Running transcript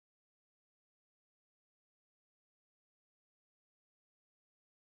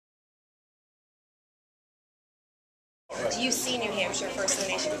Do you see New Hampshire First in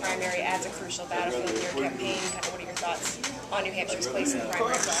the Nation primary as a crucial battlefield in your campaign? Kind of what are your thoughts on New Hampshire's place in the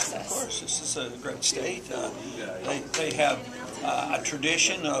primary process? Of course, this is a great state. They have a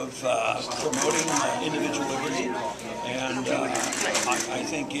tradition of promoting individual liberty, and I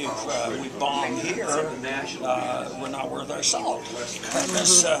think if we bomb here, we're not worth our salt, because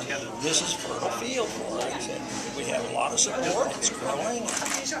this is fertile field for us, and we have a lot of support. It's growing.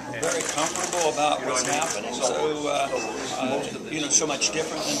 We're very comfortable about what's happening. So, so much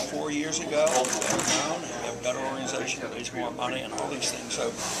different than 4 years ago. We've grown, and we have a better organization, raise more money, and all these things. So,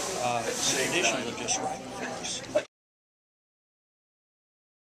 the conditions are just right for us.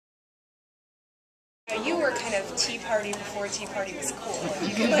 You were kind of Tea Party before Tea Party was cool.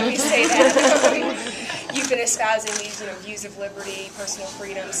 You can let me say that. You've been espousing these, views of liberty, personal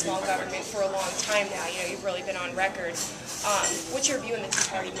freedom, small government for a long time now. You've really been on record. What's your view on the Tea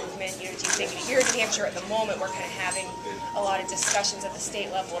Party movement? Do you think here in New Hampshire at the moment we're kind of having a lot of discussions at the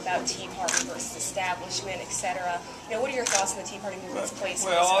state level about Tea Party versus establishment, etc. What are your thoughts on the Tea Party movement's place?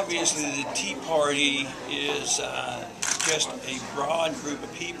 Well, obviously the Tea Party is just a broad group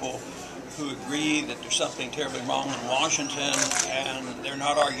of people who agree that there's something terribly wrong in Washington, and they're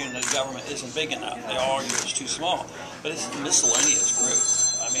not arguing that the government isn't big enough. They all argue it's too small. But it's a miscellaneous group.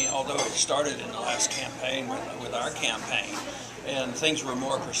 I mean, although it started in the last campaign with our campaign, and things were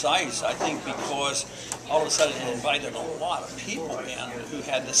more precise, I think because all of a sudden it invited a lot of people in who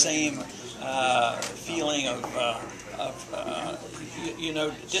had the same feeling of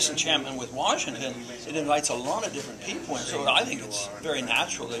disenchantment with Washington. It invites a lot of different people, and so I think it's very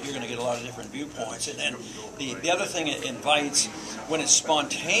natural that you're going to get a lot of different viewpoints. And the other thing it invites, when it's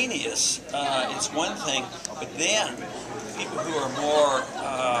spontaneous, it's one thing, but then people who are more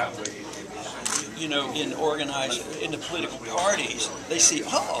in the political parties, they see,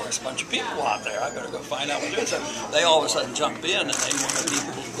 oh, there's a bunch of people out there, I better go find out what they're doing. So they all of a sudden jump in and they want to be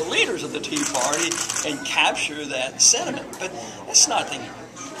the leaders of the Tea Party and capture that sentiment. But it's nothing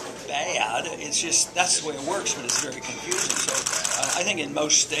bad, it's just, that's the way it works, but it's very confusing. So I think in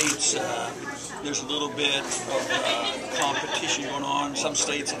most states there's a little bit of competition going on. Some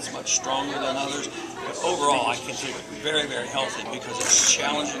states it's much stronger than others. But overall, I consider it very, very healthy because it's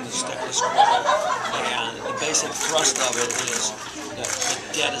challenging the status quo. And the basic thrust of it is that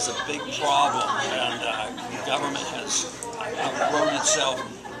the debt is a big problem, and the government has outgrown itself,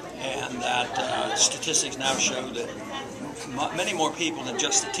 and that statistics now show that many more people than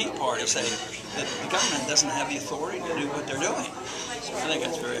just the Tea Party say that the government doesn't have the authority to do what they're doing. I think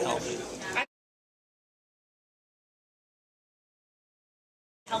that's very healthy.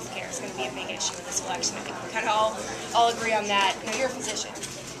 Healthcare is going to be a big issue in this election. I think we kind of all agree on that. You're a physician,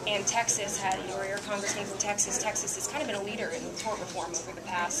 and Texas you're a congressman from Texas. Texas has kind of been a leader in tort reform over the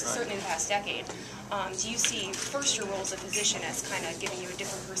past, certainly in the past decade. Do you see, first, your role as a physician as kind of giving you a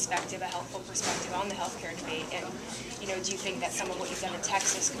different perspective, a helpful perspective on the healthcare debate? And, do you think that some of what you've done in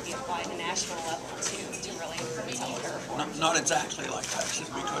Texas could be applied at the national level to really influence healthcare reform? Not exactly like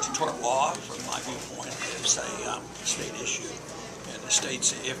Texas, because tort law, from my viewpoint, is a state issue. In the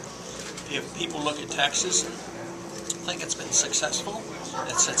states, if people look at Texas and think it's been successful,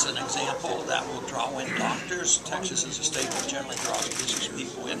 it sets an example that will draw in doctors. Texas is a state that generally draws business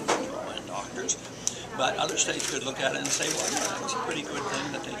people in, draw in doctors. But other states could look at it and say, well, yeah, it's a pretty good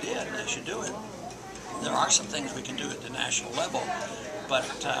thing that they did, and they should do it. There are some things we can do at the national level, but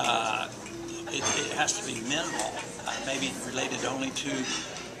it has to be minimal, maybe related only to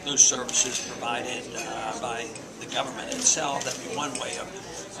those services provided by the government itself. That'd be one way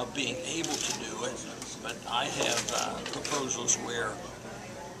of being able to do it. But I have proposals where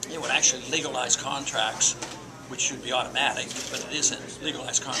it would actually legalize contracts, which should be automatic, but it isn't.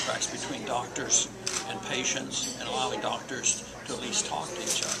 Legalize contracts between doctors and patients, and allowing doctors to at least talk to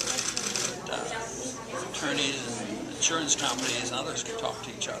each other. But, attorneys and insurance companies and others can talk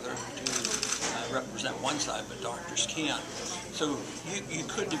to each other to represent one side, but doctors can't. So you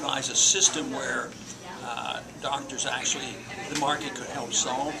could devise a system where doctors actually, the market could help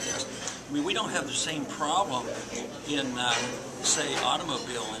solve this. I mean, we don't have the same problem in, say,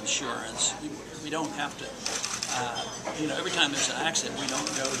 automobile insurance. We don't have to, every time there's an accident, we don't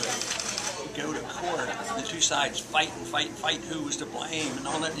go to court. The two sides fight who was to blame, and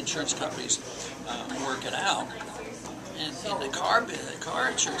all that. Insurance companies work it out. And in the car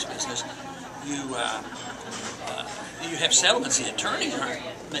insurance business, you have settlements. The attorneys aren't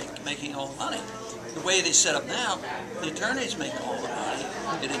making all the money. The way it is set up now, the attorneys make all the money.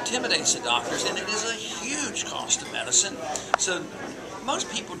 It intimidates the doctors, and it is a huge cost of medicine. So most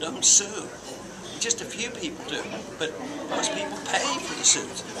people don't sue. Just a few people do, but most people pay for the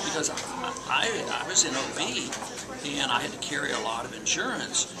suits, because I was in OB and I had to carry a lot of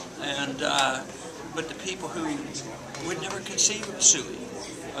insurance. And but the people who would never conceive of suing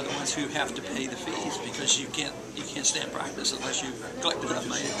are the ones who have to pay the fees, because you can't stand practice unless you collect enough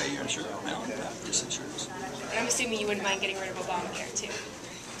money to pay your insurance, malpractice insurance. And I'm assuming you wouldn't mind getting rid of Obamacare too.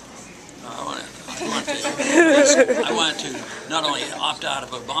 I want to not only opt out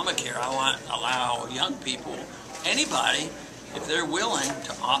of Obamacare, I want to allow young people, anybody, if they're willing,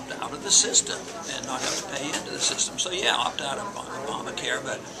 to opt out of the system and not have to pay into the system. So yeah, opt out of Obamacare,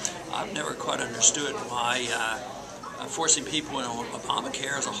 but I've never quite understood why forcing people into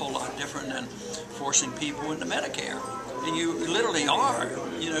Obamacare is a whole lot different than forcing people into Medicare. And you literally are.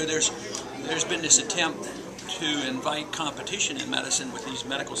 You know, there's been this attempt to invite competition in medicine with these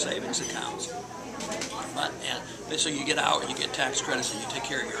medical savings accounts. And so you get out, you get tax credits, and you take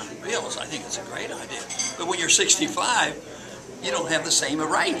care of your own bills. I think it's a great idea. But when you're 65, you don't have the same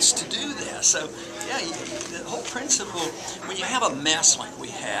rights to do this. So, yeah, the whole principle, when you have a mess like we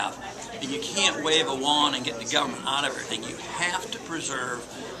have, and you can't wave a wand and get the government out of everything, you have to preserve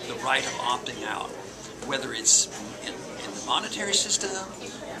the right of opting out, whether it's in the monetary system,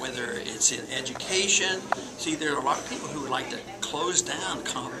 whether it's in education. See, there are a lot of people who would like to close down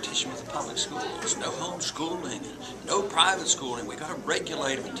competition with the public schools. No homeschooling, no private schooling. We've got to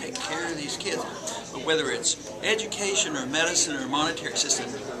regulate them and take care of these kids. But whether it's education or medicine or monetary system,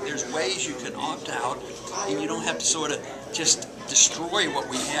 there's ways you can opt out, and you don't have to sort of just destroy what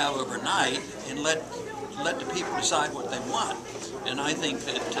we have overnight and let the people decide what they want. And I think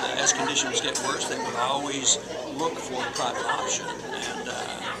that as conditions get worse, they would always look for a private option, and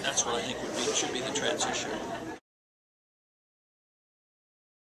that's what I think should be the transition.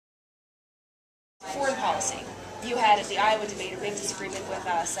 Foreign policy. You had at the Iowa debate a big disagreement with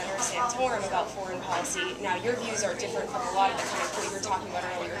Senator Santorum about foreign policy. Now, your views are different from a lot of the kind of what you were talking about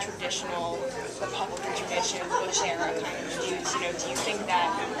earlier, traditional Republican tradition, Bush era kind of views. You know, do you think that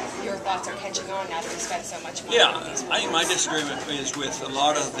your thoughts are catching on now that we spent so much money on these? I think my disagreement is with a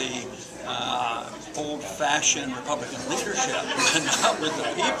lot of the old-fashioned Republican leadership, and not with the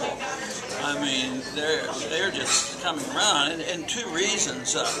people. I mean, they're just coming around, and two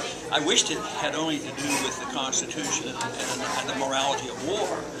reasons. I wished it had only to do with the Constitution and the morality of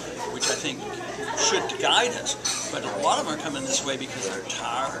war, which I think should guide us. But a lot of them are coming this way because they're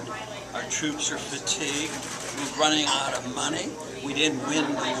tired. Our troops are fatigued. We're running out of money. We didn't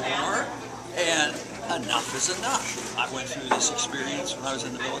win the war, and enough is enough. I went through this experience when I was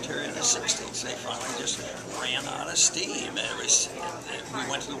in the military in the 60s. They finally just ran out of steam. We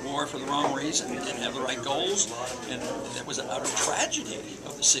went to the war for the wrong reason. We didn't have the right goals, and it was an utter tragedy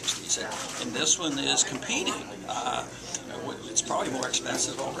of the 60s. And this one is competing. It's probably more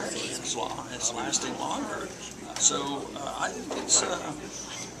expensive already. It's lasting longer. So I think it's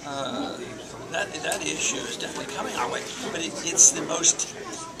that issue is definitely coming our way. But it's the most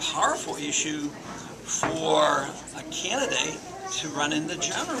powerful issue for a candidate to run in the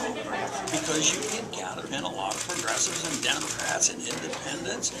general, because you can gather in a lot of progressives and Democrats and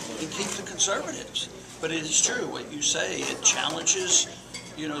independents and keep the conservatives. But it is true what you say. It challenges,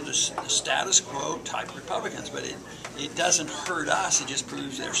 you know, the status quo type Republicans, but it doesn't hurt us. It just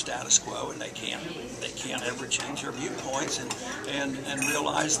proves their status quo, and they can't ever change their viewpoints and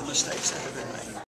realize the mistakes that have been made.